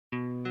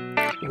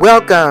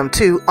Welcome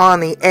to On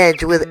the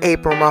Edge with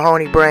April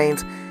Mahoney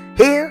Brains.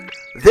 Here,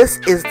 this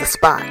is the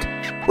spot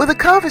where the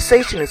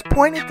conversation is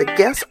pointed, the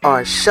guests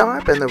are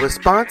sharp, and the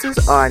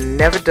responses are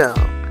never dull.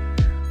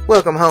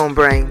 Welcome home,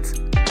 Brains.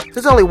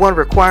 There's only one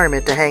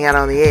requirement to hang out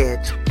on the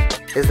edge,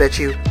 is that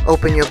you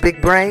open your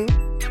big brain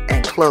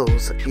and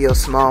close your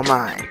small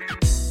mind.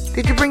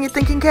 Did you bring your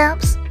thinking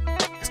caps?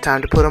 It's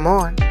time to put them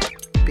on,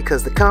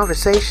 because the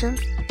conversation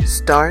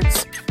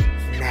starts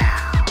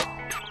now.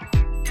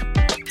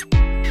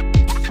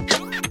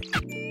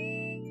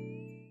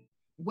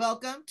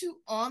 Welcome to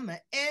On the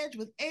Edge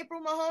with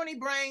April Mahoney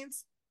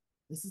Brains.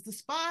 This is the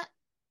spot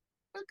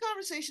where the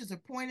conversations are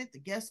pointed, the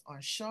guests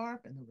are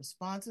sharp, and the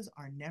responses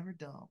are never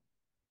dull.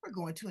 We're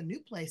going to a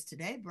new place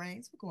today,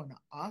 Brains. We're going to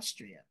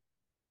Austria.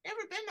 Never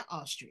been to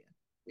Austria.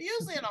 We're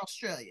usually in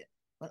Australia,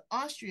 but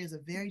Austria is a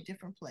very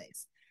different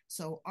place.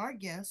 So our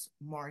guest,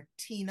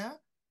 Martina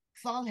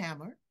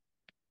Thalhammer,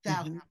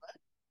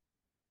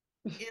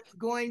 is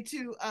going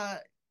to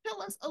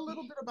tell us a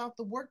little bit about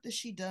the work that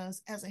she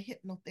does as a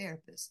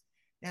hypnotherapist.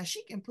 Now,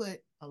 she can put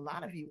a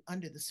lot of you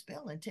under the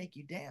spell and take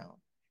you down,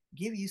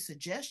 give you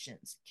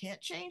suggestions. Can't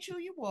change who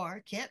you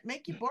are, can't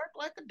make you bark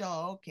like a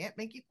dog, can't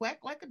make you quack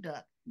like a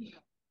duck,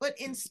 but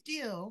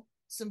instill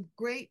some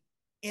great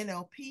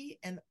NLP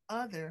and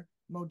other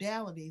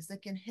modalities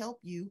that can help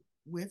you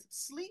with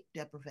sleep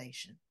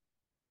deprivation.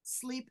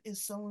 Sleep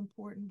is so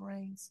important,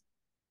 Brains,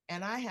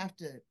 and I have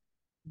to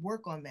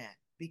work on that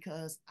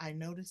because I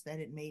noticed that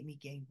it made me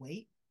gain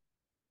weight.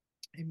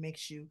 It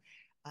makes you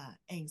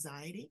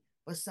anxiety.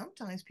 But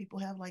sometimes people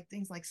have like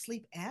things like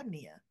sleep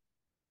apnea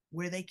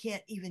where they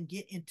can't even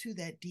get into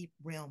that deep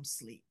realm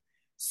sleep.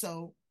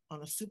 So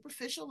on a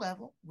superficial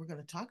level, we're going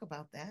to talk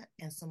about that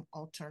and some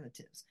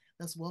alternatives.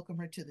 Let's welcome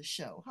her to the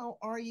show. How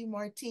are you,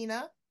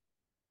 Martina?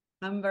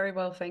 I'm very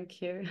well,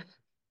 thank you.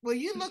 Well,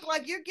 you look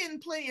like you're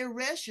getting plenty of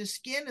rest. Your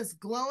skin is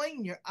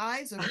glowing. Your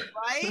eyes are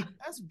bright.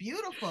 That's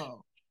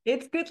beautiful.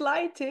 It's good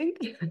lighting.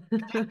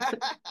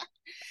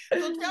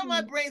 So tell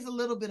my brains a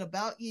little bit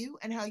about you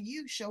and how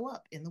you show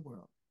up in the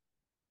world.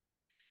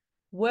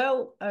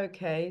 Well,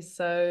 okay,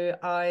 so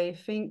I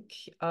think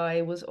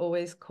I was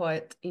always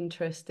quite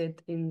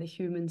interested in the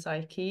human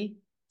psyche.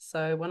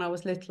 So when I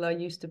was little, I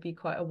used to be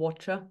quite a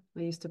watcher.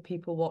 I used to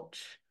people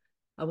watch.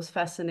 I was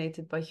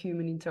fascinated by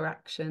human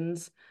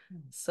interactions.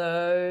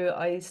 So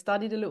I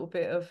studied a little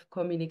bit of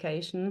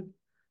communication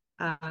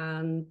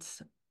and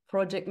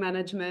project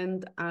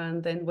management,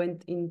 and then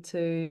went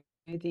into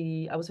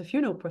I was a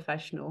funeral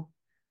professional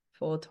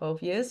for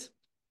 12 years.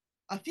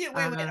 A funeral.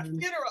 I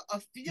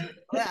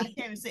can't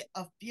even say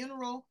a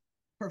funeral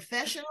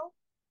professional.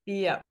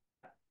 Yeah.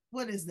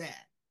 What is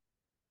that?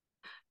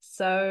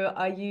 So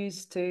I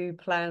used to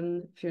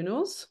plan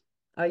funerals.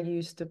 I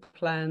used to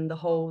plan the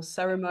whole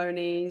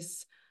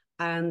ceremonies,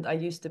 and I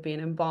used to be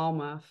an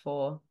embalmer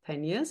for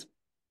 10 years.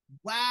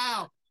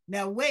 Wow.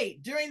 Now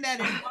wait, during that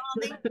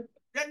embalming,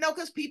 no,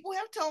 because people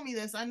have told me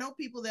this. I know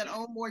people that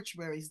own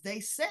mortuaries. They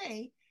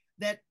say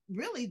that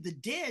really the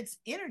dead's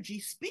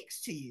energy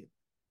speaks to you.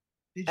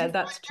 Did you find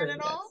That's that true, at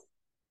yes. all?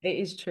 It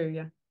is true,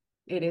 yeah.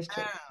 It is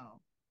true.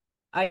 Wow.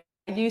 I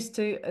used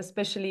to,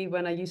 especially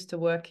when I used to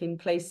work in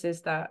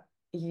places that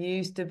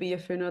used to be a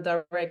funeral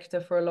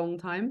director for a long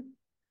time,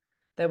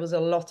 there was a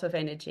lot of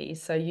energy.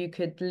 So you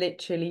could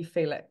literally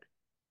feel it.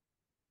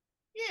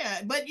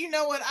 Yeah, but you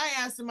know what? I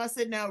asked him, I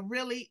said, now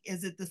really,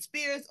 is it the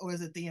spirits or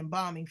is it the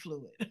embalming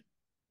fluid?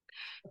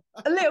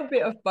 A little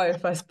bit of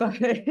both, I suppose.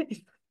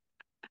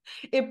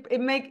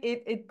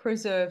 It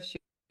preserves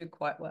you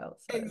quite well,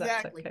 so that's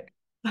Exactly. okay.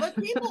 But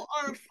people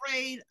are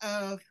afraid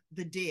of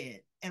the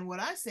dead. And what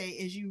I say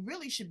is you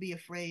really should be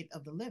afraid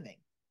of the living.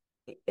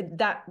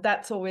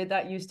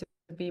 That used to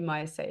be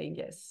my saying,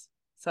 yes.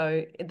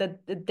 So the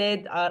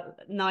dead are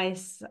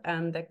nice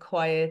and they're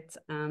quiet,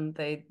 and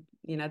they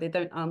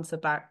don't answer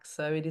back.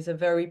 So it is a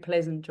very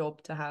pleasant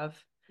job to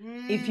have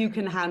if you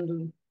can Mm.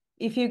 handle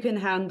if you can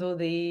handle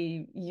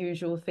the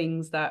usual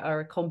things that are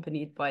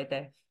accompanied by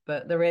death.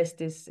 But the rest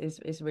is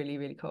really,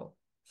 really cool.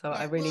 So I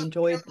Right. really Well, you know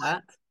enjoyed what?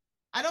 that.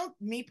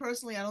 Me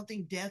personally, I don't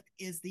think death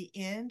is the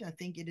end. I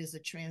think it is a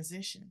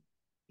transition.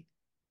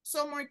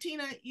 So,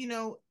 Martina,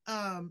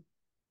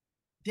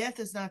 death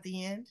is not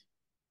the end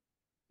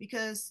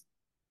because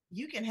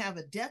you can have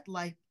a death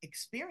like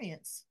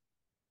experience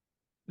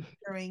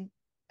during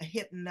a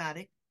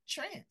hypnotic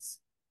trance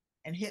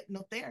and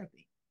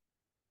hypnotherapy.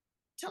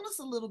 Tell us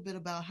a little bit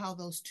about how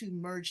those two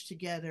merged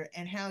together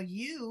and how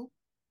you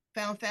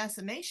found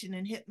fascination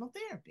in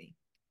hypnotherapy.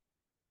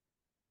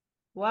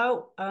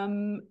 Well,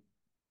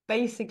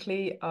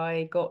 basically,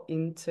 I got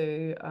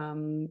into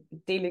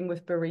dealing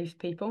with bereaved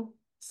people.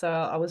 So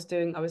I was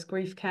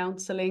grief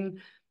counseling,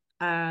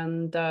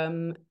 and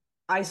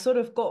I sort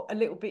of got a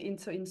little bit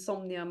into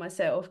insomnia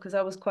myself because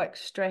I was quite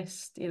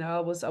stressed. I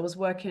was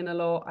working a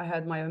lot. I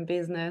had my own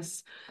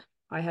business.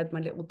 I had my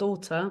little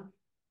daughter,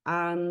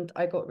 and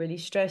I got really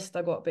stressed.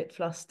 I got a bit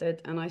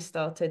flustered, and I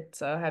started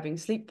having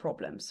sleep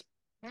problems.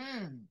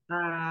 Mm.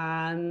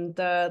 And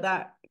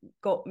that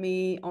got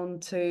me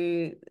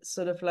onto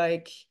sort of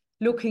like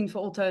looking for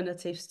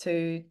alternatives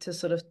to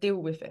sort of deal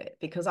with it,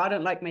 because I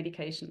don't like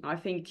medication. I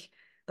think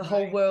Right.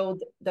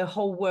 the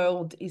whole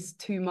world is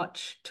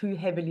too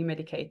heavily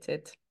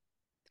medicated.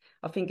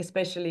 I think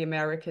especially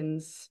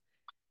Americans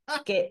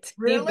get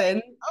Really?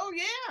 given Oh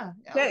yeah. Oh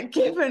yeah. get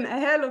given a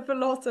hell of a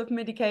lot of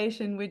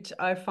medication, which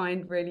I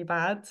find really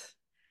bad.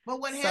 But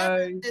what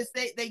happens So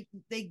is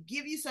they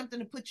give you something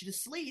to put you to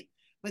sleep,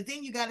 but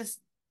then you got to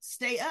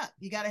stay up.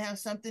 You got to have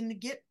something to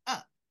get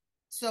up.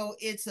 So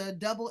it's a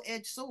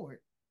double-edged sword.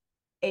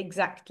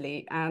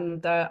 exactly.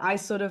 And I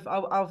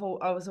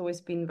was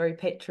always been very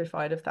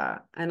petrified of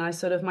that. And I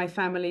sort of, my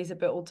family's a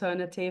bit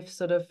alternative,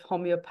 sort of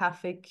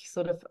homeopathic,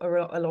 sort of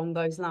along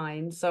those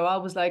lines. So I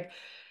was like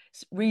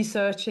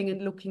researching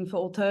and looking for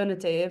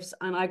alternatives.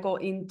 And I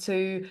got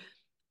into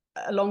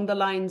along the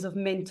lines of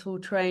mental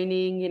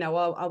training. I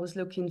was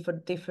looking for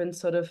different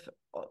sort of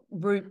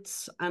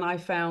routes, and I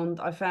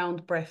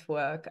found breath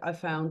work, I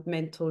found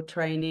mental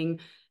training,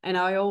 and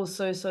I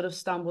also sort of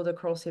stumbled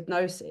across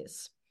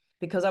hypnosis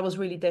because I was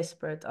really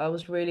desperate. I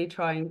was really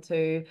trying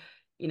to,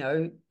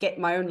 get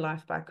my own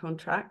life back on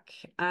track.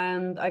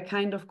 And I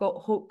kind of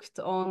got hooked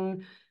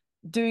on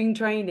doing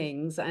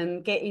trainings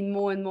and getting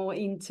more and more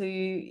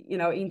into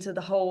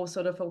the whole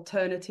sort of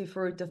alternative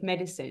route of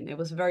medicine. It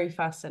was very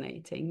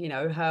fascinating,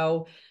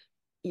 how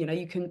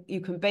you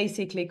can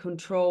basically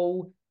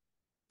control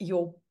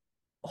your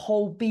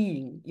whole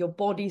being, your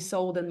body,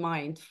 soul, and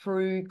mind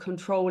through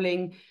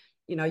controlling,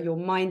 your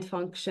mind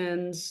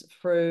functions,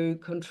 through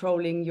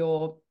controlling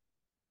your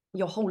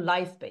whole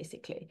life,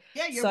 basically.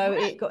 Yeah, your So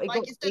breath. it got it Like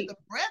got you said, it, the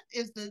breath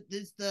is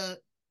the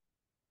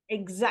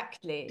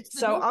exactly. it's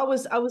the So door.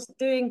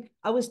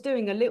 I was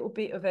doing a little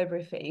bit of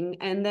everything,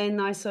 and then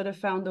I sort of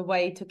found a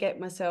way to get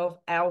myself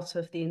out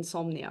of the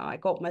insomnia. I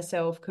got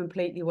myself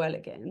completely well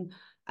again,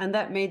 and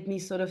that made me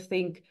sort of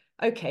think,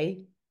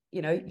 okay,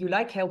 you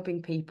like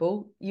helping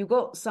people, you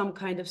got some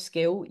kind of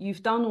skill,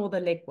 you've done all the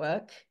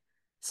legwork,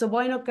 so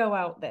why not go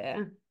out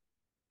there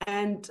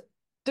and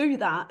do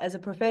that as a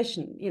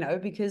profession?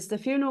 Because the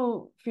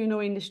funeral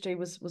industry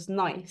was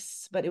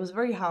nice, but it was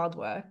very hard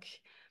work,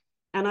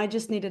 and I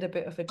just needed a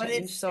bit of a But it's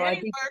change. So I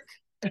steady did.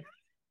 work.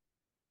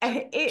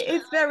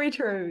 It's very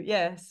true,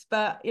 yes.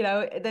 But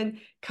then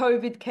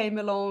COVID came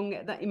along.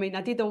 I mean,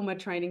 I did all my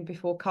training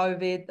before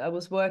COVID. I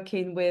was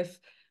working with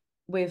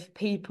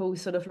people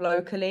sort of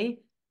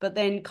locally, but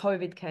then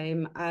COVID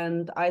came,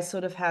 and I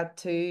sort of had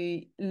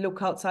to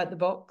look outside the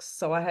box.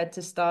 So I had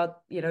to start,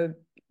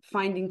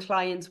 finding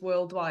clients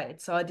worldwide.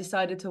 So I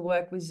decided to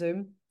work with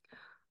Zoom,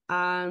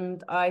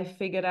 and I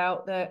figured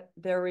out that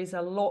there is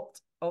a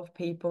lot of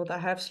people that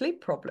have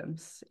sleep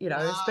problems,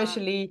 Ah,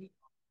 especially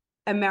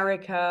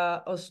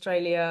America,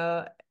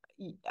 Australia,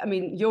 I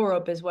mean,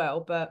 Europe as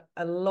well, but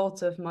a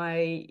lot of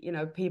my,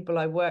 people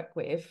I work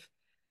with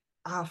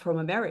are from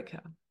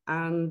America.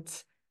 And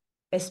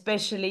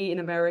especially in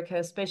America,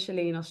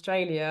 especially in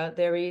Australia,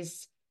 there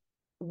is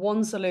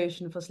one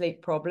solution for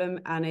sleep problem,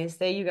 and is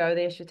there you go,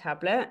 there's your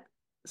tablet,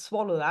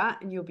 swallow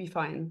that and you'll be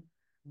fine.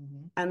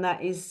 mhm. And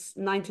that is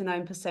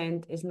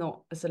 99% is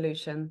not a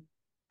solution.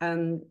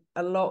 And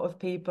a lot of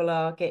people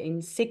are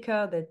getting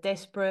sicker, they're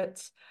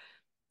desperate,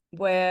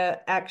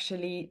 where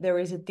actually there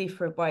is a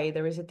different way,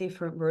 there is a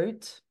different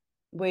route,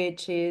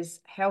 which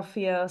is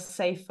healthier,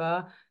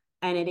 safer,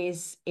 and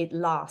it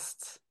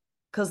lasts.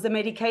 Because the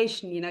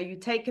medication, you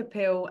take a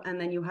pill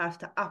and then you have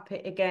to up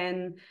it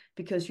again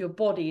because your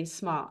body is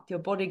smart. Your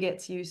body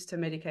gets used to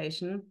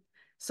medication.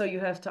 So you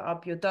have to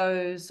up your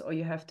dose or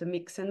you have to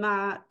mix and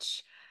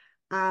match.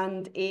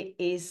 And it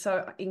is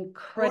so Or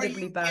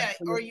incredibly you bad yeah,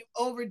 for or me. you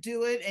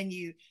overdo it and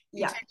you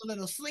Yeah, take a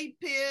little sleep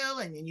pill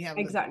and then you have a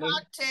little exactly.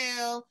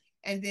 cocktail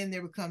and then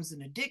there becomes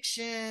an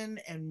addiction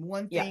and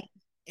one thing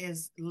Yeah.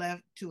 is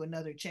left to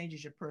another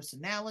changes your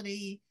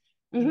personality,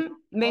 all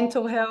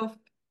Mental health,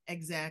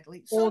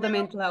 exactly. So all the now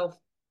mental health.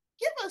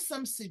 give us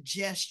some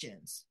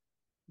suggestions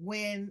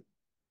when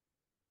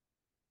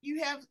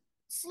you have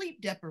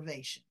sleep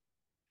deprivation.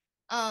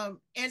 And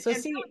So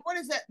really, see,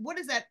 what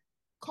is that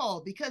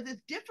called? Because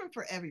it's different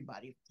for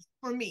everybody.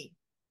 For me,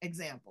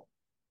 example,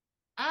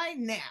 I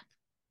nap,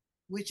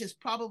 which is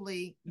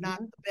probably not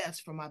mhm, the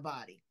best for my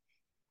body.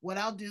 What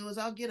I'll do is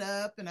I'll get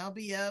up and I'll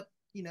be up,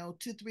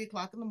 2, 3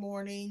 o'clock in the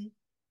morning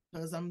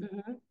because I'm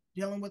mhm.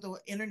 dealing with an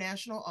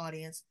international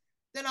audience.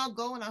 Then I'll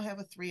go and I'll have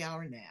a 3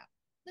 hour nap.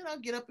 Then I'll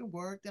get up and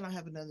work. Then I'll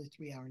have another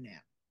 3 hour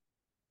nap.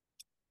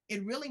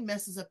 It really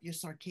messes up your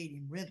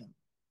circadian rhythm.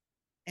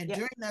 And Yeah,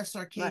 during that right.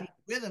 circadian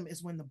rhythm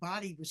is when the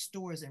body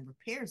restores and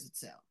repairs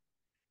itself.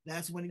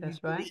 That's when you That's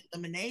do the right.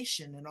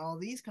 elimination and all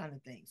these kind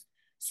of things.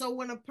 So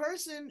when a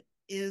person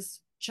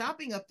is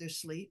chopping up their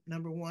sleep,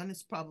 number one,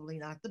 it's probably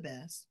not the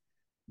best.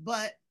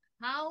 But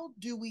how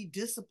do we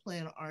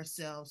discipline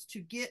ourselves to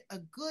get a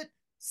good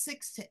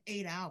 6 to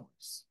 8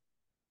 hours?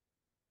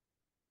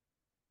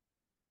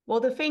 Well,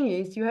 the thing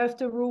is, you have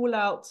to rule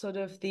out sort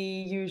of the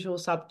usual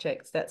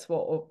subjects. That's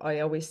what I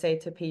always say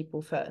to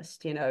people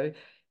first,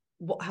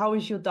 how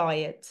is your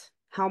diet?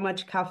 How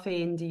much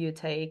caffeine do you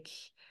take?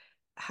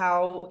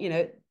 How,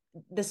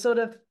 the sort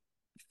of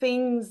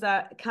things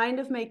that kind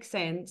of make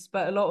sense,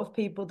 but a lot of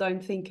people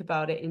don't think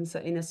about it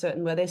in a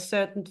certain way. There's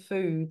certain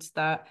foods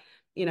that,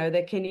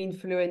 that can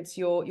influence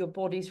your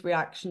body's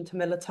reaction to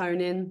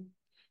melatonin.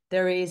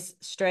 There is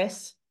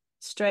stress.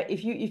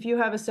 If you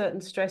have a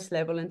certain stress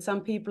level, and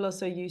some people are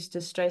so used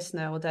to stress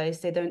nowadays,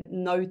 they don't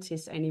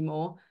notice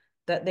anymore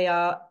that they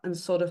are in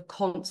sort of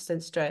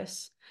constant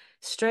stress.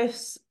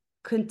 Stress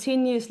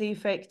continuously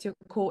affects your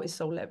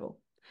cortisol level.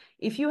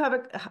 If you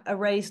have a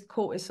raised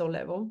cortisol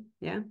level,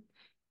 yeah,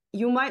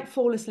 you might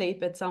fall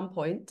asleep at some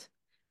point,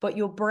 but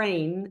your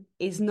brain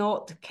is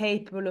not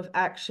capable of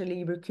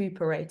actually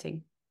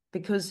recuperating,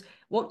 because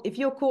what if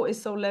your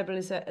cortisol level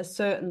is at a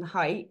certain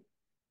height,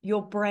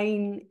 your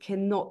brain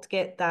cannot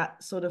get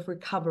that sort of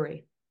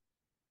recovery.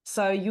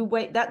 So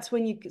that's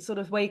when you sort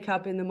of wake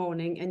up in the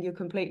morning and you're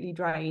completely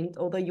drained,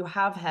 although you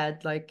have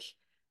had like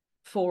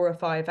 4 or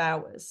 5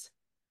 hours.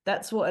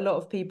 That's what a lot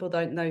of people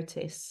don't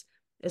notice.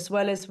 As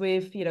well as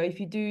with, if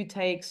you do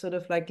take sort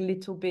of like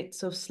little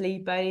bits of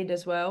sleep aid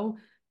as well,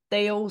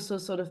 they also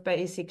sort of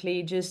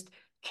basically just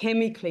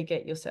chemically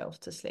get yourself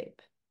to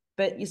sleep.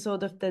 But you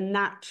sort of the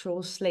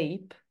natural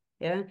sleep,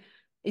 yeah,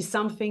 is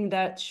something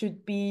that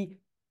should be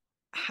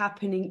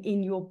happening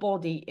in your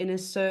body in a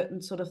certain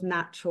sort of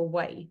natural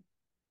way.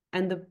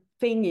 And the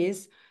thing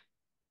is,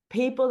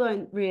 people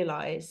don't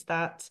realize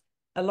that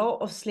a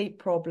lot of sleep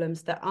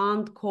problems that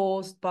aren't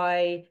caused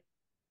by,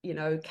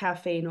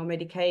 caffeine or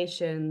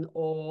medication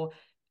or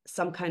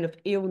some kind of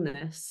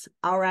illness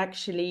are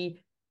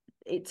actually,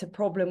 it's a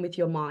problem with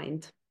your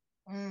mind.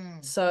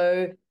 Mm.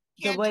 So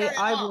the Can't turn way it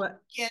I off.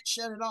 work, Can't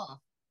shut it off.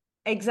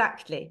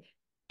 exactly.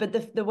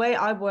 But the way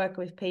I work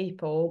with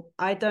people,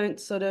 I don't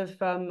sort of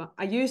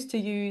I used to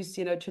use,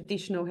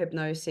 traditional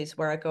hypnosis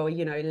where I go,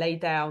 lay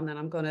down and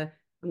I'm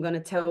gonna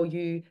tell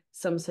you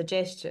some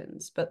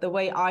suggestions. But the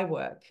way I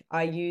work,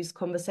 I use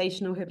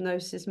conversational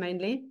hypnosis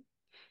mainly,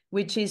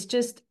 which is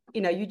just,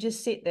 you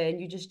just sit there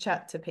and you just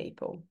chat to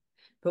people.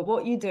 But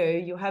what you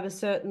do, you have a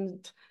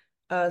certain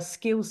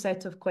skill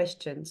set of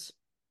questions.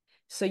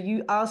 So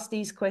you ask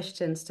these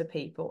questions to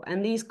people,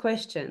 and these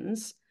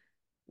questions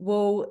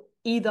will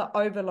either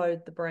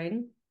overload the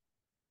brain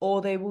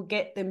or they will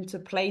get them to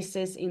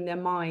places in their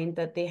mind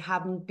that they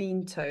haven't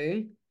been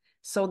to.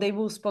 So they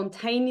will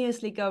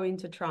spontaneously go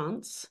into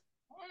trance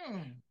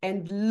Mm.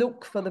 and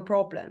look for the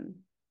problem.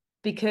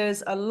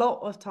 Because a lot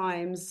of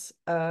times,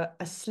 a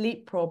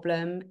sleep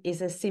problem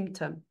is a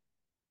symptom.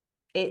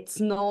 It's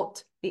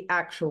not the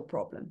actual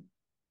problem.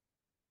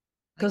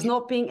 I Because get.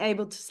 not being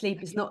able to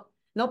sleep is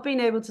not being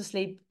able to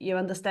sleep, you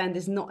understand,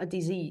 is not a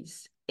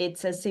disease.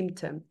 It's a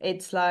symptom.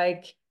 It's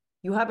like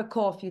you have a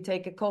cough, you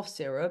take a cough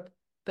syrup,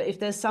 but if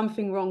there's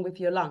something wrong with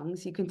your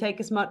lungs, you can take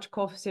as much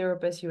cough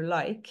syrup as you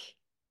like.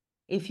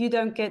 If you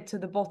don't get to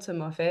the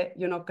bottom of it,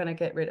 you're not going to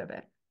get rid of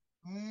it.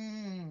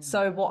 Mm.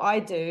 So what I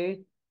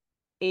do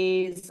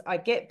is I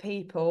get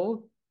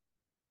people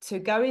to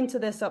go into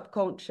their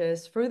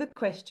subconscious through the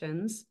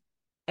questions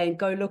and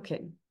go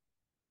looking.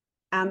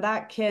 And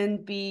that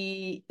can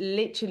be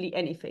literally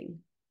anything.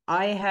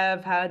 I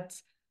have had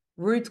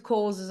root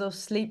causes of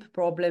sleep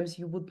problems.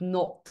 You would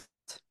not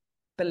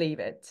believe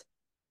it.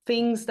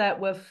 Things that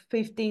were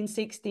 15,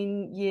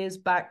 16 years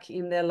back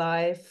in their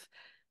life,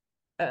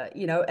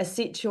 a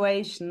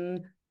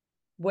situation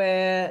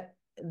where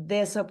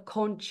their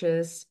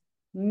subconscious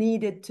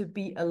needed to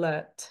be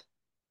alert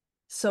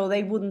so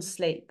they wouldn't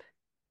sleep.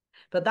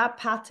 But that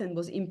pattern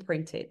was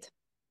imprinted.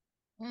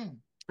 Mm.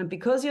 And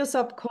because your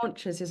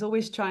subconscious is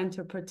always trying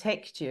to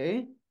protect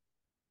you,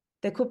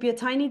 there could be a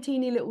tiny,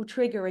 teeny little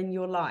trigger in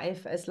your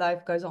life as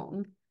life goes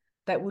on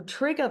that will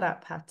trigger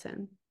that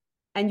pattern,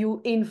 and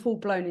you're in full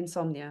blown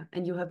insomnia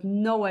and you have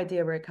no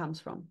idea where it comes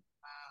from.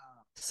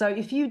 Wow. So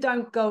if you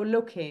don't go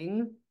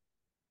looking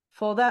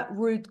for that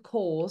root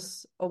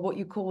cause or what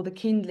you call the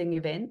kindling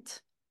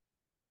event,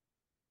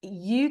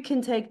 you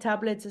can take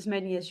tablets as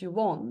many as you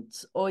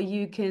want, or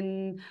you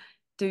can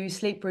do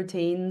sleep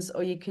routines,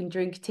 or you can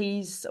drink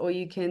teas, or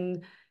you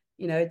can,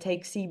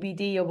 take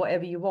CBD or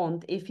whatever you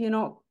want. If you're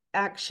not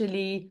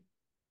actually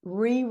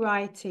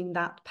rewriting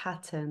that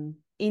pattern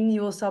in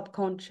your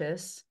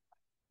subconscious,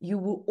 you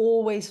will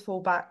always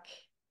fall back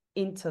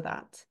into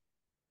that.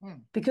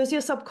 Mm. Because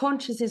your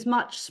subconscious is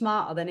much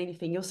smarter than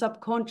anything. Your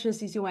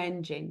subconscious is your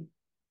engine,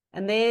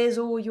 and there's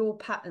all your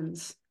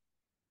patterns.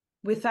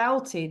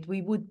 Without it,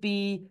 we would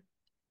be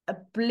a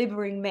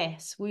blibbering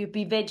mess. We would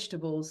be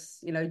vegetables,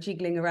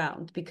 jiggling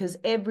around, because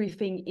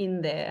everything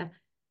in there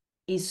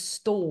is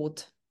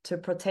stored to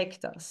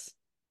protect us.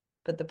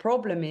 But the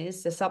problem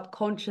is the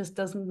subconscious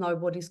doesn't know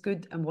what is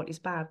good and what is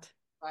bad.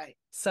 Right.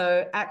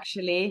 So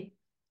actually,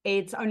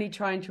 it's only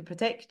trying to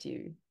protect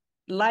you.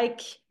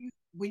 Like,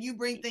 When you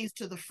bring things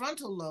to the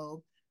frontal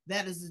lobe,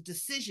 that is the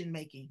decision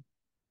making.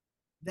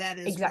 That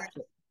is where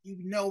exactly. you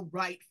know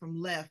right from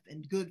left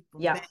and good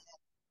from Yeah. bad,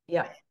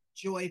 Yeah.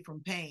 joy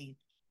from pain.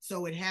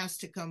 So it has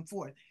to come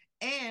forth.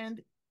 And,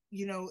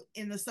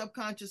 in the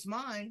subconscious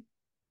mind,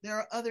 there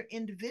are other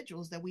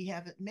individuals that we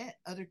haven't met,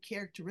 other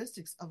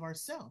characteristics of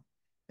ourselves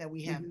that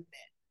we haven't Mm-hmm.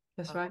 met.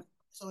 That's right.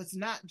 So it's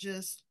not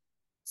just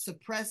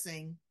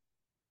suppressing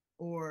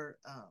or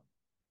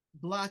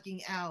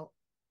blocking out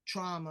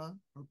trauma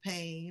or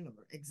pain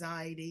or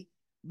anxiety,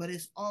 but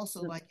it's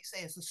also, like you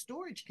say, it's a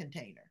storage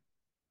container.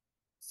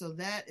 So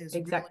that is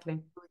really, Exactly.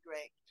 really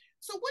great.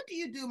 So, what do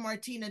you do,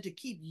 Martina, to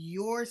keep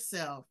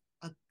yourself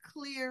a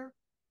clear,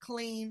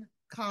 clean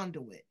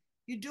conduit?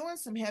 You're doing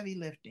some heavy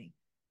lifting.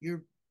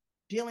 You're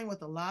dealing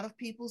with a lot of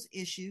people's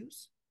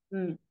issues.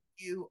 Mm.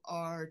 You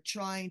are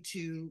trying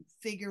to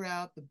figure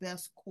out the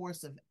best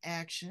course of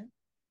action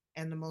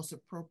and the most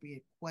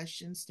appropriate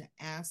questions to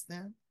ask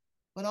them.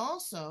 But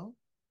also,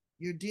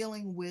 you're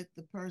dealing with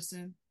the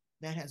person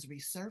that has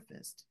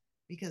resurfaced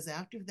because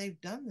after they've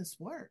done this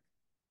work,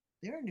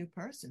 they're a new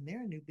person,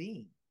 they're a new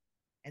being,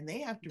 and they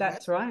have to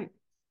That's rest. right.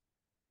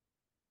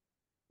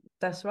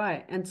 That's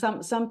right. And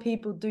some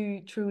people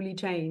do truly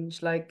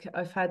change. Like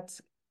I've had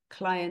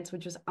clients,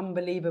 which was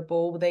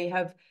unbelievable. They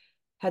have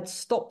had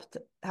stopped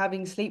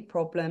having sleep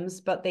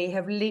problems, but they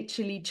have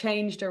literally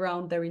changed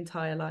around their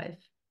entire life.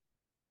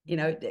 You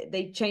know,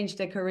 they changed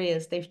their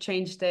careers, they've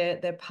changed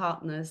their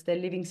partners, their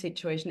living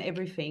situation,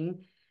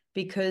 everything,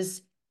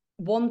 because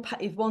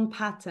if one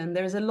pattern,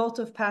 there's a lot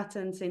of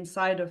patterns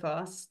inside of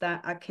us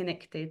that are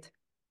connected.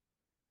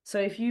 So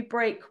if you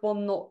break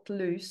one knot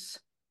loose,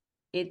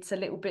 it's a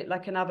little bit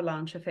like an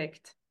avalanche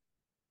effect,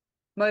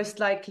 most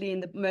likely in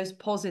the most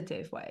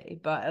positive way.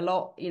 But a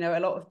lot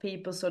of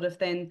people sort of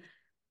then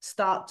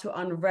start to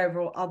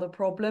unravel other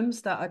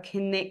problems that are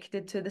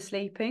connected to the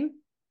sleeping.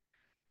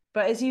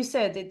 But as you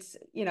said, it's,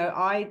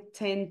 I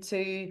tend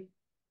to,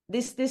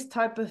 this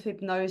type of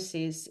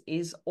hypnosis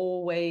is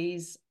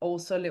always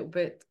also a little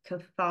bit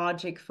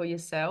cathartic for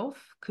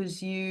yourself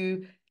because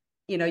you're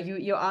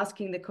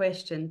asking the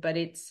question, but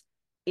it's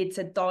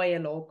a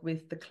dialogue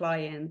with the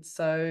client.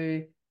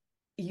 So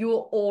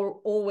you're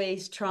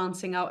always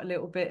trancing out a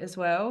little bit as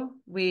well,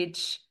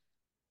 which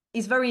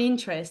is very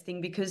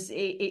interesting because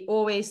it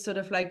always sort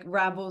of like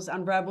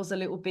unravels a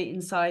little bit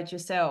inside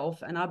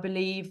yourself. And I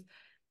believe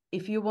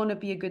if you want to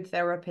be a good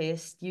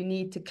therapist, you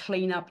need to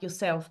clean up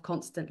yourself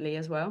constantly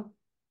as well.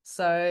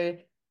 So,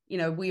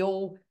 we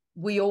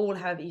all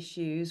have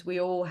issues. We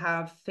all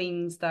have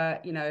things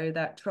that,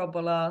 that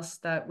trouble us,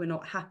 that we're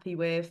not happy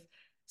with.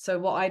 So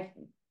what I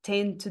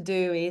tend to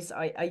do is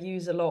I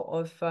use a lot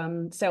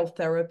of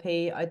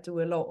self-therapy. I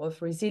do a lot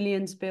of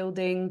resilience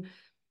building.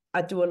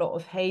 I do a lot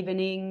of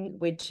havening,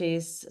 which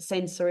is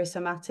sensory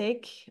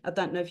somatic. I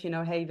don't know if you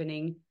know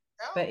havening,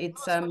 No, but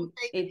it's no, so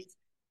maybe. it's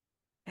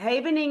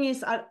havening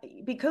is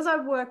because I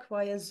work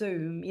via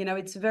Zoom,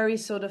 it's very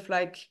sort of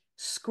like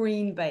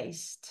screen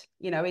based.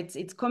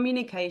 It's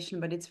communication,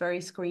 but it's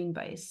very screen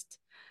based.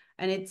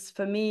 And it's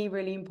for me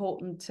really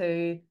important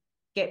to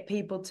get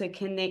people to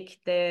connect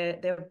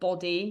their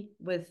body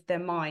with their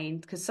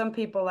mind. Because some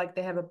people like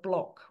they have a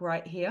block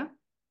right here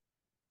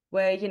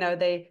where,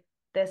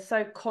 they're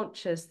so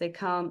conscious they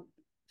can't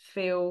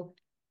feel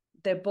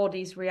their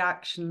body's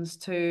reactions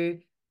to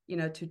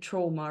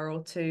trauma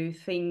or to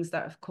things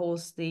that have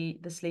caused the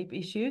sleep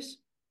issues.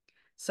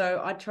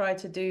 So I try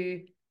to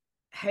do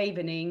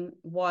havening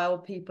while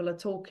people are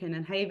talking,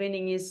 and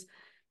havening is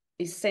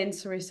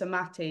sensory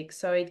somatic,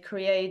 so it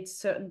creates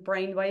certain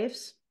brain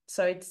waves.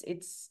 So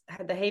it's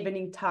the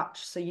havening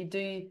touch. So you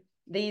do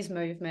these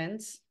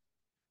movements.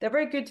 They're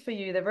very good for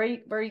you. They're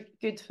very, very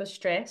good for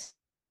stress.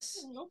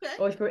 Okay.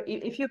 Or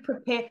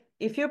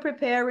if you're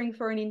preparing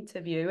for an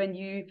interview and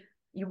you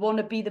want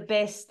to be the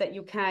best that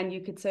you can,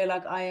 you could say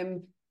like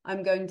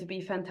I'm going to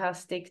be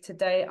fantastic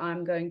today.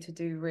 I'm going to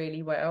do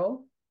really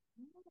well.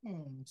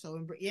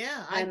 So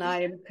yeah, I And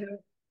get.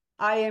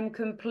 I am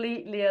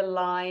completely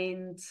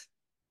aligned.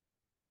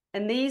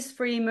 And these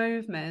three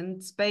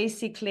movements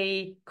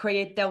basically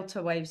create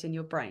delta waves in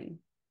your brain,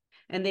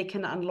 and they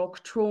can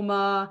unlock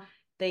trauma.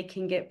 They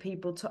can get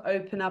people to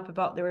open up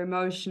about their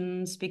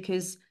emotions,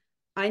 because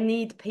I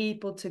need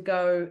people to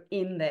go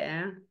in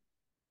there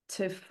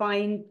to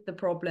find the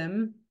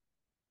problem,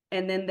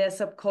 and then their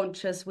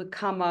subconscious would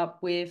come up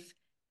with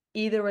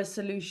either a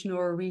solution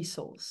or a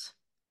resource,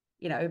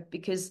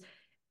 because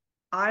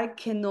I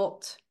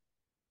cannot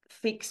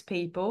fix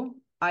people.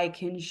 I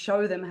can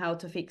show them how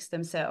to fix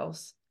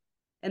themselves.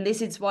 And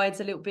this is why it's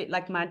a little bit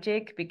like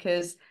magic,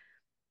 because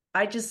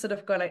I just sort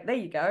of go like, there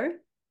you go.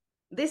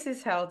 This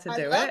is how to I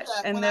do love it.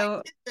 that. And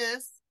they'll,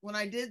 When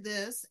I did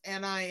this,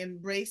 and I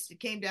embraced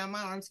it, came down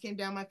my arms, came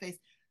down my face.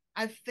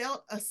 I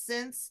felt a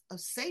sense of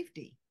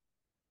safety.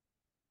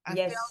 I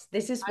felt yes,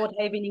 this is I, what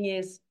havening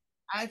is.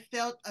 I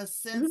felt a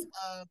sense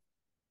Mhm. of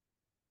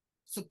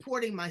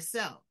supporting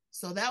myself.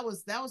 So that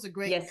was a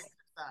great Yes.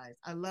 exercise.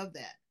 I love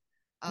that.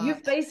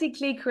 You've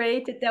basically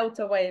created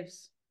delta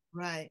waves.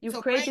 Right. You've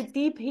So created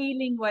deep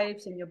healing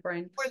waves in your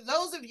brain. for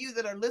those of you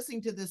that are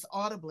listening to this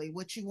audibly,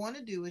 what you want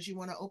to do is you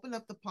want to open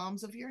up the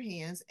palms of your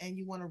hands and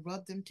you want to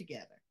rub them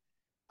together,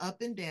 up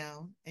and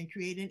down, and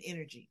create an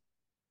energy.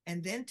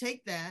 And then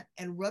take that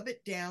and rub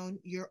it down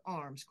your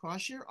arms,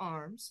 cross your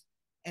arms,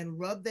 and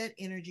rub that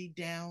energy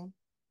down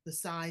the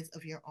sides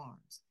of your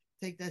arms.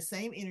 Take that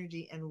same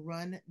energy and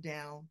run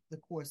down the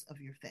course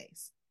of your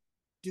face.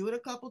 Do it a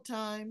couple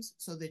times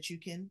so that you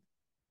can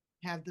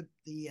have the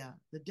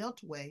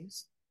delta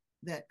waves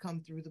that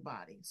come through the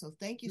body. So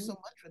thank you so Mm,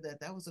 much for that.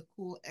 That was a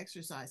cool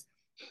exercise.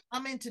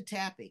 I'm into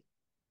tapping.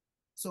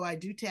 So I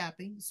do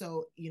tapping.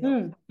 So,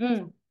 mm,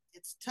 mm.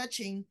 it's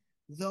touching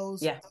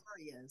those Yeah.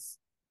 areas,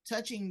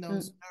 touching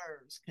those Mm,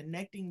 nerves,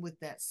 connecting with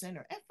that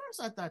center. At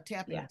first, I thought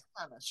tapping yeah. was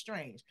kind of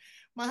strange.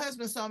 My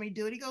husband saw me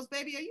do it. He goes,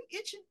 "Baby, are you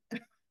itching?"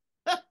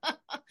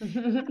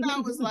 And I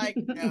was like,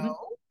 "No."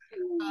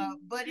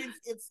 But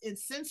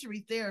it's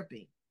sensory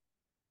therapy,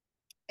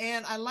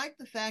 and I like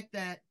the fact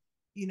that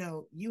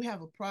you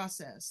have a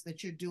process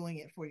that you're doing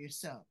it for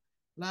yourself.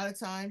 A lot of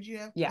times, you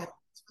have Yeah.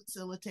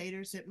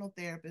 facilitators,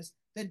 hypnotherapists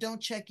that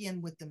don't check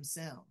in with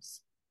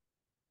themselves,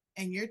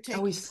 and you're Oh,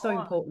 taking it's so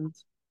on important.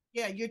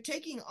 yeah, you're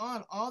taking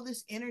on all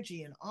this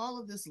energy and all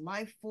of this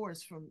life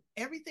force from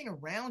everything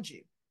around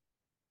you.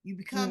 You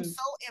become Mm,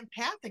 so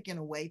empathic in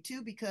a way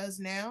too, because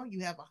now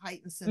you have a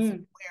heightened sense of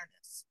mm,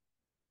 awareness.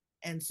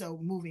 And so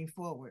moving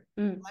forward,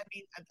 mm. I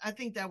mean, I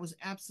think that was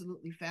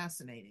absolutely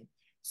fascinating.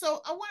 So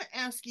I want to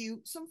ask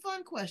you some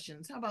fun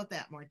questions. How about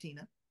that,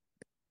 Martina?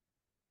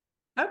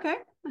 Okay.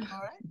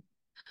 All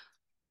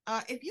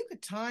right. If you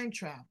could time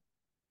travel,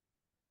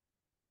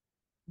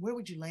 where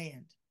would you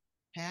land?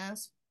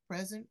 Past,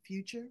 present,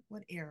 future?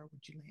 What era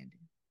would you land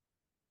in?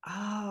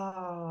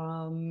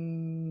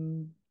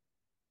 Um,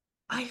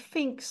 I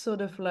think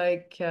sort of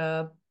like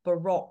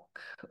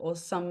Baroque or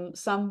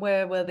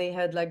somewhere where they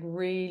had like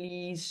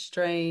really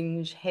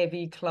strange,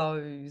 heavy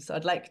clothes.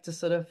 I'd like to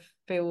sort of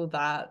feel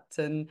that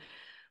and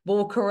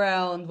walk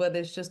around where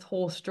there's just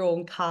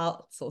horse-drawn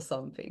carts or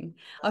something.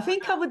 I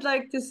think I would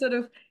like to sort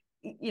of,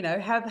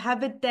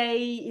 have a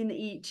day in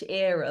each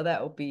era.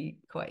 That would be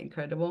quite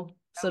incredible.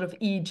 That Sort would of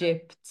be,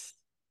 Egypt,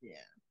 yeah,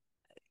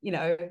 you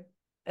know,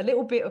 a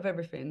little bit of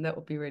everything. That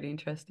would be really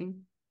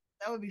interesting.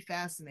 that would be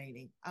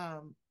fascinating.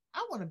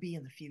 I want to be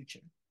in the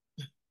future.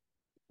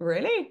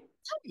 Really?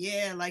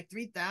 Yeah, like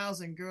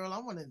 3,000, girl. I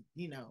want to,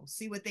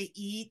 see what they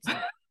eat and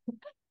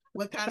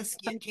what kind of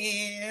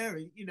skincare,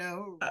 really,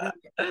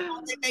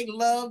 how they make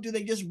love. Do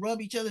they just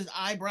rub each other's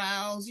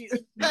eyebrows? Yeah,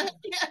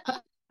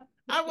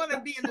 I want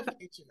to be in the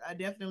future. I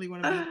definitely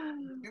want to be in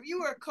the future. If you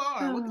were a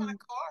car, what kind of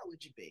car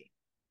would you be?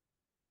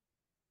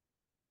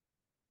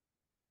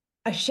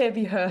 A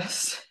Chevy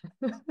hearse.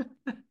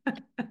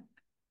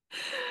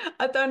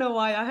 I don't know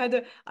why.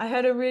 I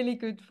had a really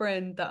good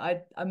friend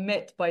that I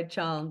met by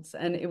chance,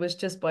 and it was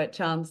just by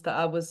chance that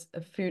I was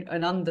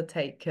an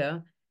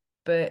undertaker,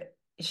 but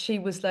she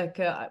was like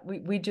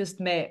we just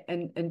met,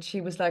 and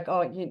she was like,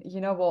 oh,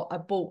 you know what, I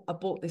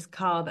bought this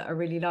car that I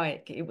really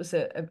like. It was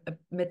a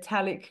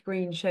metallic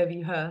green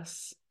Chevy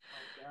hearse, Oh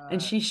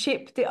and God. she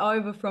shipped it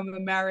over from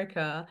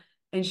America,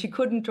 and she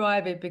couldn't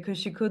drive it because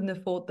she couldn't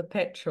afford the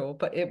petrol,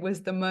 but it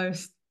was the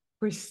most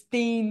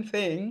pristine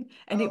thing,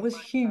 and it Oh was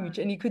my huge,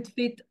 and you could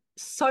fit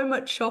so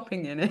much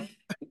shopping in it.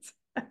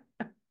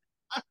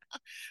 God.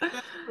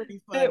 That's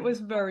pretty It funny.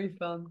 was very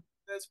fun.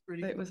 That's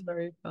pretty It funny. was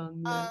very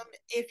fun, yeah.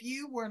 If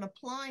you were an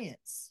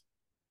appliance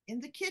in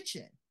the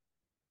kitchen,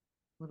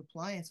 what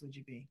appliance would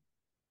you be?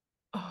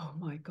 Oh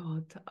my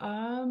God.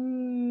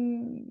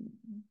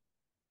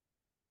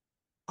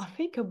 I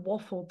think a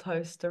waffle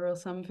toaster or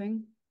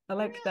something. I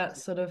like that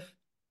Really? sort of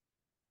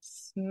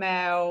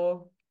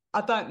smell.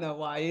 I don't know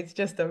why. It's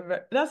just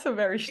that's a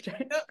very strange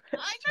I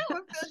question. know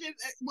it feels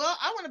well,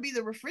 I want to be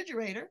the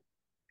refrigerator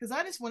because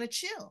I just want to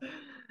chill.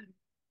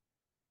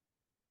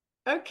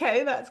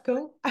 Okay, that's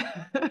cool.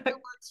 That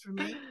works for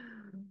me.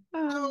 So,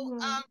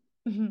 Oh,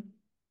 mhm.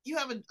 you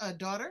have a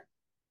daughter?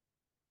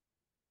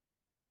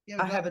 You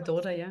have I a daughter? have a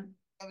daughter, yeah. You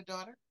have a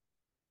daughter?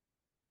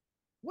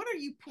 What are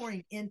you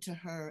pouring into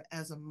her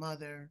as a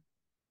mother?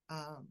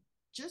 Um,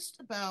 just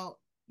about,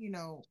 you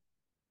know,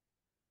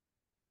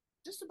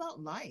 just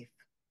about life.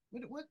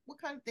 What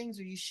kind of things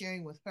are you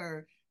sharing with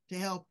her to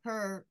help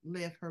her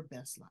live her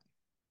best life?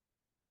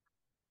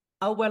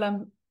 Oh well,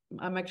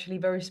 I'm actually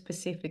very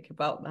specific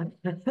about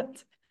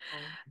that. Oh,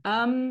 okay.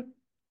 Um,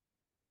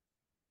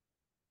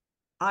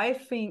 I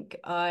think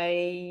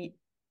it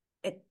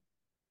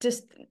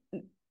just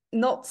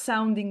not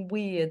sounding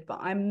weird, but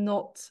I'm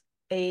not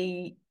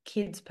a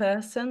kids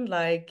person.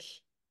 Like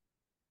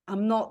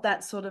I'm not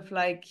that sort of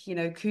like,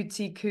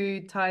 cootie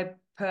coo type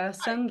Right,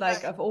 person.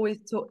 Like right.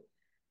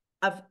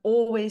 I've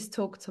always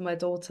talked to my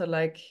daughter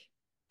like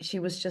she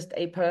was just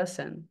a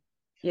person.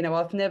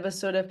 I've never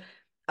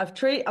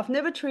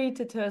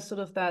treated her sort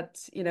of that,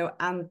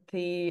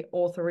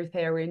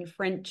 anti-authoritarian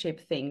friendship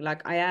thing.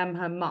 Like I am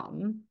her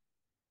mum,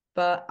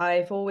 but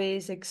I've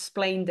always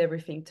explained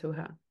everything to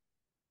her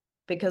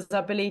because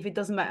I believe it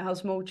doesn't matter how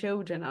small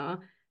children are.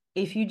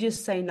 If you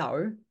just say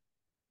no,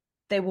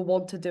 they will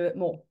want to do it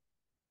more.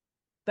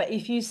 But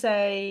if you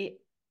say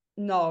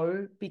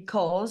no,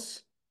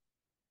 because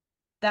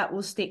that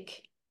will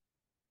stick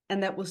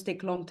and that will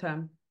stick long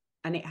term,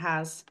 and it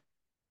has.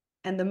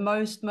 And the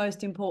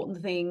most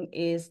important thing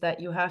is that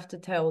you have to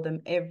tell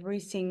them every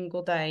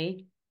single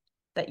day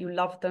that you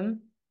love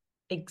them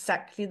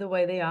exactly the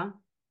way they are,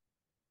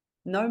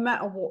 no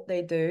matter what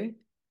they do,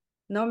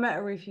 no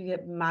matter if you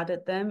get mad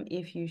at them,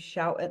 if you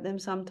shout at them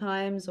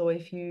sometimes, or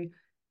if you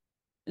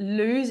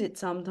lose it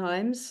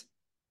sometimes.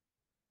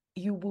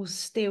 you will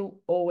still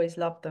always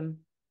love them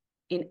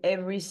in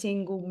every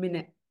single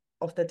minute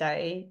of the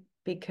day,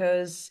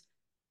 because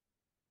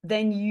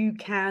then you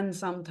can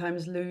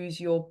sometimes lose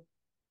your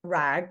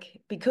rag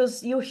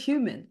because you're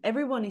human.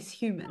 Everyone is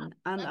human.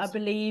 And I Absolutely.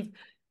 believe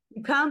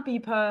you can't be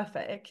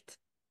perfect,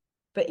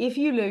 but if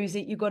you lose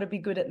it, you've got to be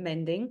good at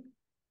mending.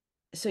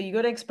 So you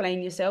got to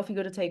explain yourself. You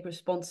got to take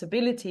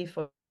responsibility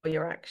for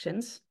your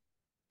actions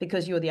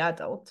because you're the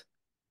adult.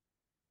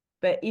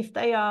 But if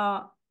they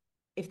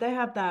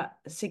have that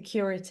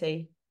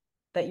security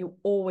that you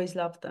always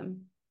love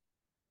them,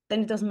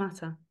 then it doesn't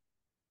matter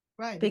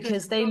Right, because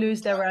because you're they building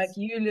lose their rag, trust.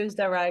 you lose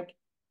their rag,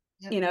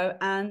 Yep.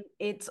 and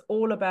it's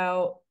all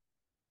about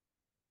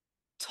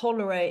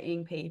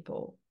tolerating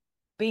people,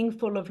 being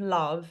full of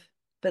love,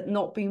 but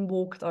not being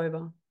walked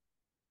over.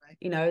 Right.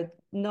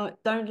 No,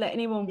 don't let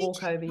anyone walk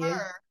Teaching over you.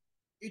 her,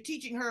 you're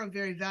teaching her a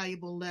very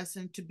valuable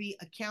lesson to be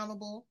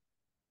accountable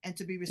and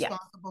to be Yeah,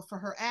 responsible for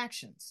her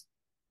actions.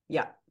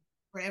 yeah,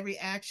 For every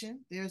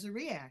action, there's a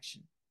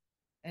reaction.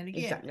 And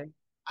again, exactly.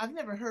 I've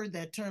never heard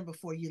that term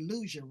before. You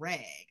lose your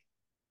rag.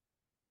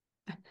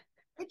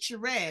 What's your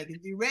rag?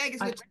 Your rag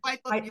is I, what you wipe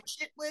up I, your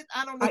shit with.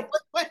 I don't know I,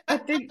 what. I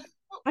didn't.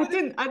 What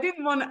is? I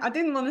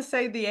didn't want to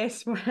say the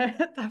S word.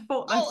 I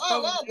thought Oh, that's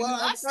oh, probably oh. Well,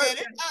 I said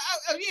it.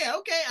 inappropriate. Yeah,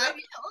 okay. Yeah,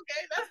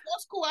 okay.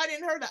 That's cool. I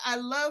didn't heard it. I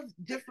love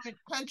different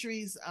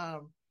countries'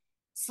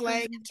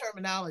 slang and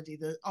terminology.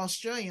 The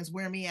Australians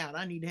wear me out.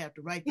 I need to have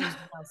to write those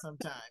down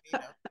sometime.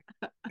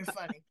 They're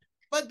funny,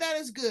 but that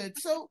is good.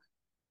 So,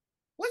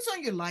 what's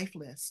on your life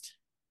list?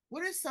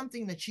 What is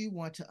something that you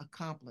want to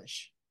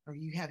accomplish or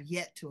you have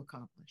yet to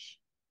accomplish?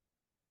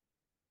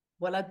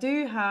 Well, I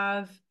do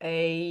have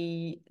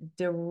a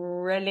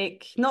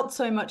derelict, not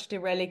so much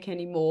derelict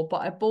anymore,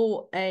 but I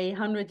bought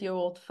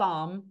 100-year-old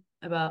farm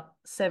about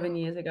 7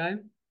 years ago.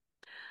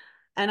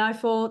 And I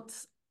thought,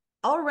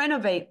 I'll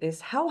renovate this.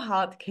 How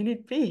hard can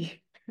it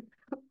be?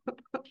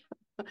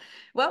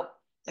 Well,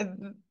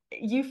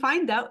 you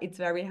find out it's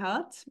very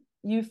hard.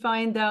 You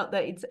find out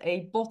that it's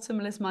a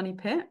bottomless money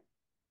pit.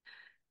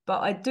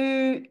 But I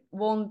do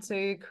want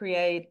to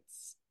create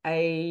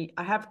I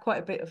have quite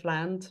a bit of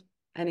land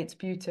and it's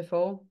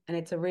beautiful and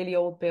it's a really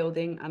old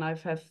building and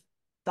have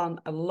done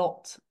a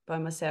lot by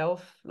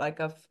myself. Like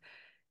I've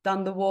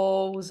done the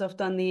walls, I've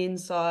done the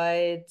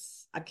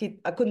insides. I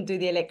couldn't do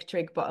the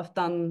electric, but I've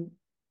done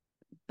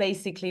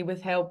basically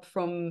with help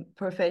from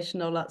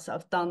professionals.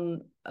 I've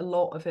done a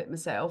lot of it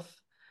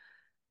myself.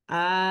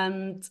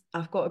 And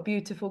I've got a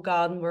beautiful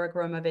garden where I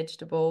grow my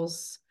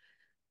vegetables.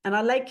 And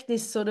I like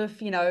this sort of,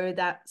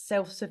 that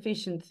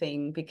self-sufficient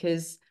thing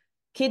because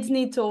kids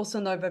need to also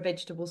know where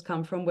vegetables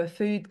come from, where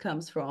food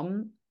comes from,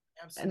 and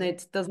Absolutely.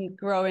 it doesn't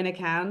grow in a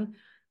can,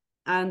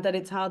 and that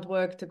it's hard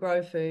work to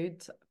grow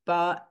food.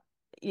 But,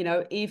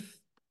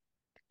 if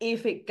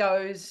it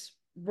goes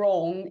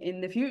wrong in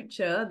the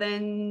future,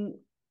 then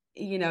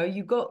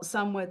you got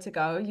somewhere to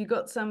go. You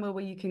got somewhere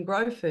where you can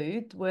grow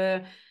food,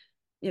 where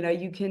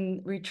you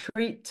can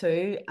retreat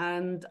to.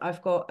 And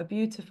I've got a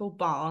beautiful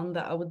barn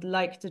that I would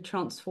like to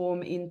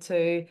transform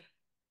into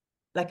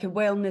like a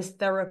wellness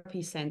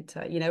therapy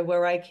center,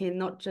 where I can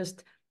not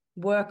just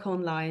work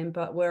online,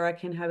 but where I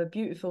can have a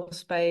beautiful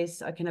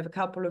space. I can have a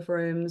couple of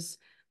rooms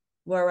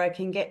where I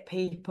can get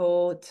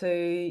people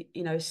to,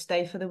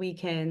 stay for the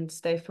weekend,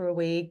 stay for a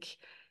week.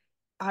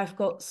 I've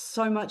got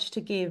so much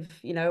to give.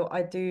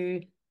 I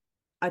do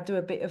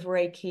a bit of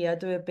Reiki, I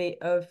do a bit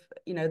of,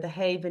 the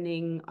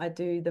havening, I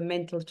do the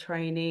mental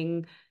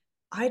training.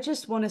 I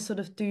just want to sort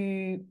of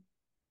do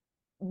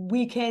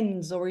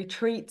weekends or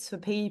retreats for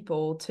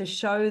people to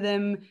show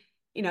them,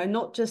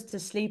 not just to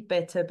sleep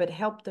better, but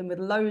help them with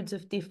loads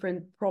of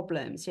different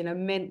problems,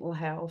 mental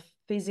health,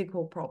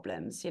 physical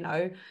problems,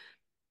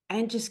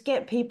 and just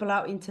get people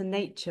out into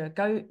nature.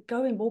 Go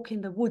and walk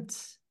in the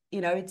woods.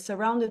 It's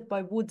surrounded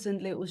by woods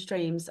and little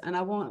streams. And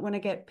I want to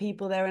get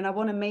people there and I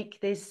want to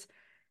make this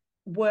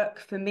work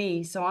for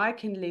me so I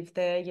can live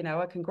there,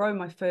 I can grow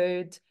my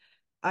food,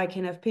 I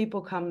can have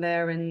people come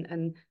there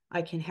and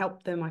I can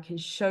help them, I can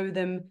show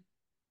them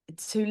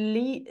to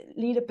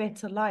lead a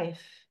better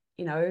life,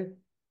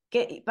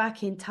 get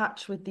back in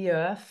touch with the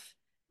earth,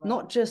 Right.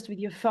 not just with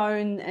your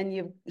phone and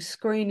your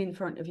screen in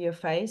front of your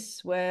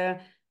face,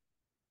 where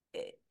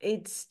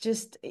it's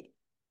just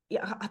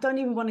yeah, I don't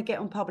even want to get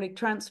on public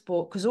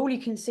transport because all you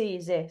can see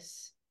is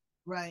this.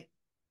 Right.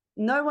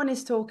 No one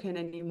is talking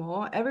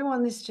anymore.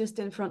 Everyone is just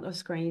in front of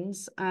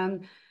screens,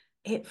 and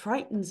it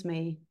frightens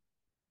me.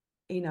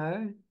 You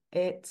know,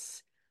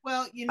 it's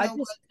Well, you I know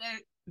what?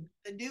 just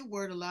The new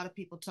word a lot of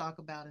people talk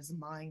about is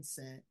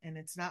mindset, and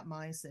it's not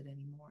mindset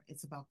anymore.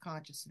 It's about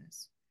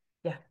consciousness.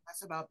 yeah,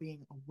 That's about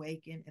being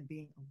awakened and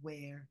being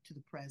aware to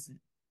the present.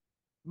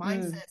 mm,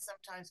 Mindset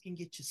sometimes can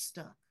get you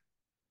stuck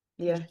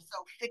because yeah, you're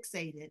so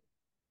fixated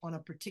on a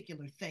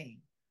particular thing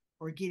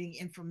or getting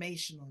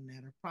information on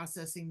that or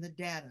processing the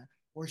data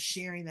or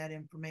sharing that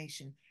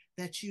information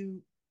that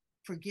you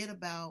forget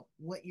about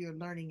what you're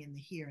learning in the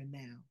here and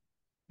now.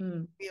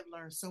 mm. We have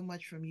learned so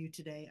much from you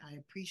today. I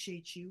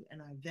appreciate you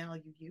and I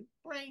value you.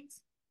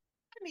 Brains,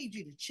 I need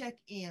you to check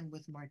in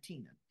with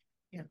Martina.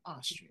 in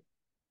Austria.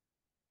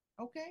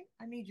 Okay,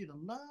 I need you to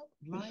love,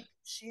 like,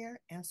 share,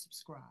 and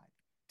subscribe.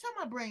 Tell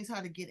my brains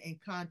how to get in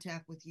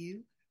contact with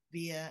you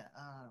via,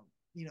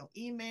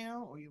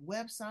 email or your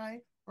website,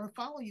 or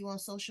follow you on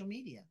social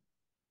media.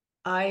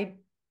 I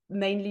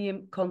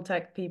mainly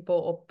contact people,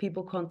 or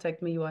people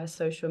contact me via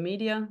social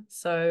media.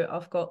 So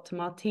I've got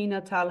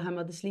Martina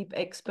Thalhammer, the sleep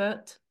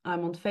expert.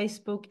 I'm on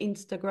Facebook,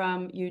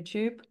 Instagram,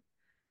 YouTube,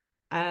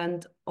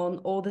 and on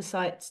all the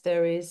sites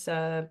there is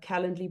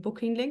Calendly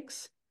booking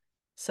links.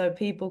 So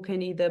people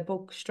can either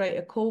book straight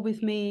a call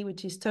with me,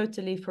 which is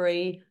totally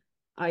free.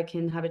 I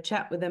can have a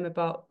chat with them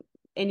about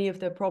any of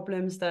their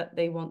problems that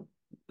they want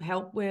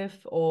help with,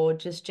 or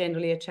just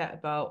generally a chat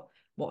about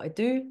what I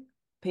do.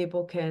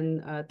 People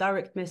can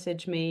direct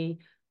message me,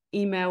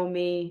 email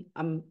me.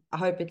 I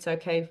hope it's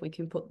okay if we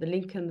can put the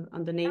link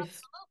underneath.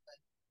 Absolutely.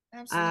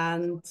 Absolutely.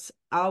 And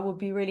I would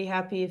be really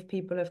happy if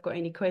people have got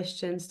any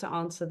questions to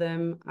answer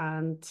them,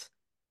 and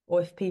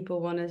or if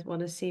people want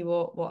to see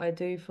what I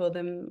do for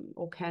them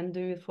or can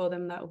do for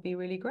them, that would be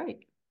really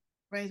great.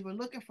 Right. We're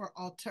looking for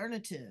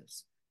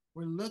alternatives.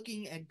 We're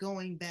looking at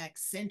going back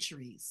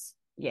centuries.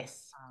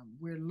 Yes,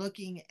 We're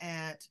looking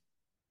at,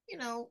 you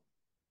know,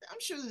 I'm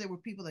sure that there were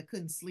people that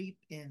couldn't sleep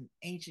in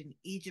ancient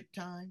Egypt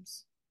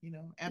times,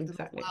 after those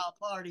exactly. wild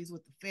parties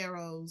with the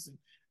pharaohs and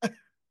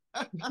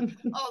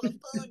all the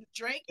food and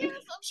drink. Yes,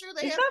 I'm sure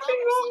they There's had nothing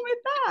problems wrong sleeping.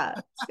 with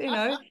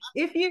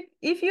that.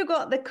 If you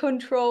got the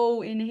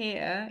control in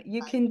here, you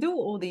Right. can do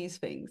all these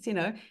things.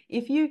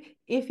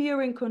 If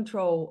you're in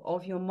control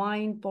of your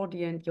mind,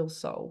 body, and your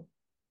soul,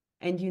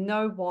 and you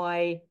know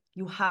why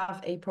you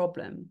have a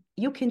problem,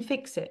 you can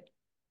fix it.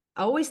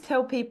 I always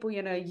tell people,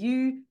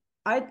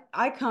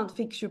 I can't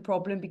fix your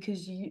problem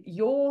because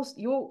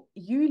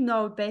you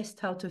know best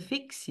how to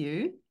fix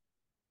you.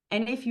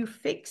 And if you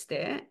fixed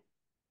it,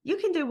 you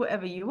can do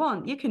whatever you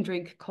want. You can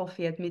drink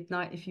coffee at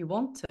midnight if you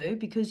want to,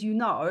 because you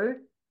know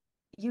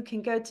you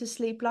can go to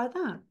sleep like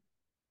that.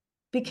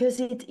 Because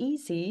it's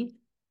easy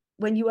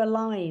when you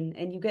align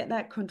and you get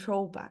that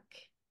control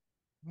back.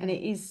 And Mm.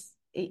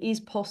 it is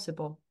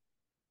possible.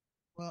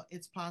 Well,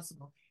 it's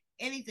possible.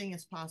 Anything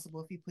is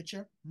possible if you put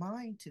your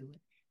mind to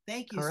it.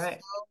 Thank you so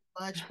Correct.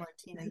 much,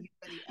 Martina. You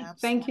are the absolute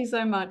Thank you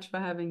so much for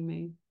having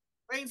me.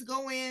 brains.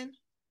 Go in,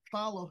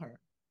 follow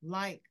her,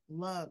 like,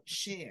 love,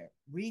 share,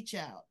 reach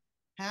out,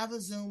 have a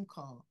Zoom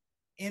call,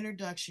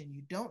 introduction.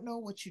 You don't know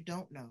what you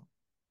don't know.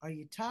 Are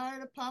you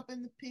tired of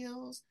popping the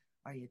pills?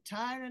 Are you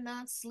tired of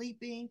not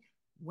sleeping,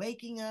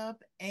 waking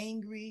up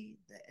angry,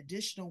 the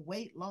additional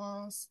weight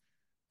loss,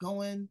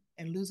 going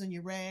and losing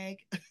your rag?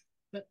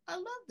 But I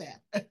love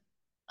that.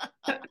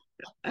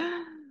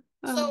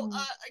 So,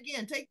 Oh,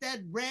 again, take that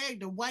rag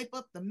to wipe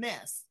up the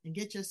mess and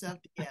get yourself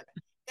together.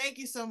 Thank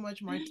you so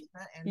much,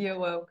 Martina, and you're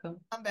welcome.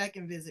 come back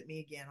and visit me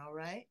again. All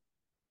right.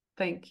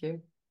 Thank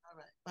you. All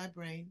right. Bye,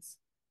 brains.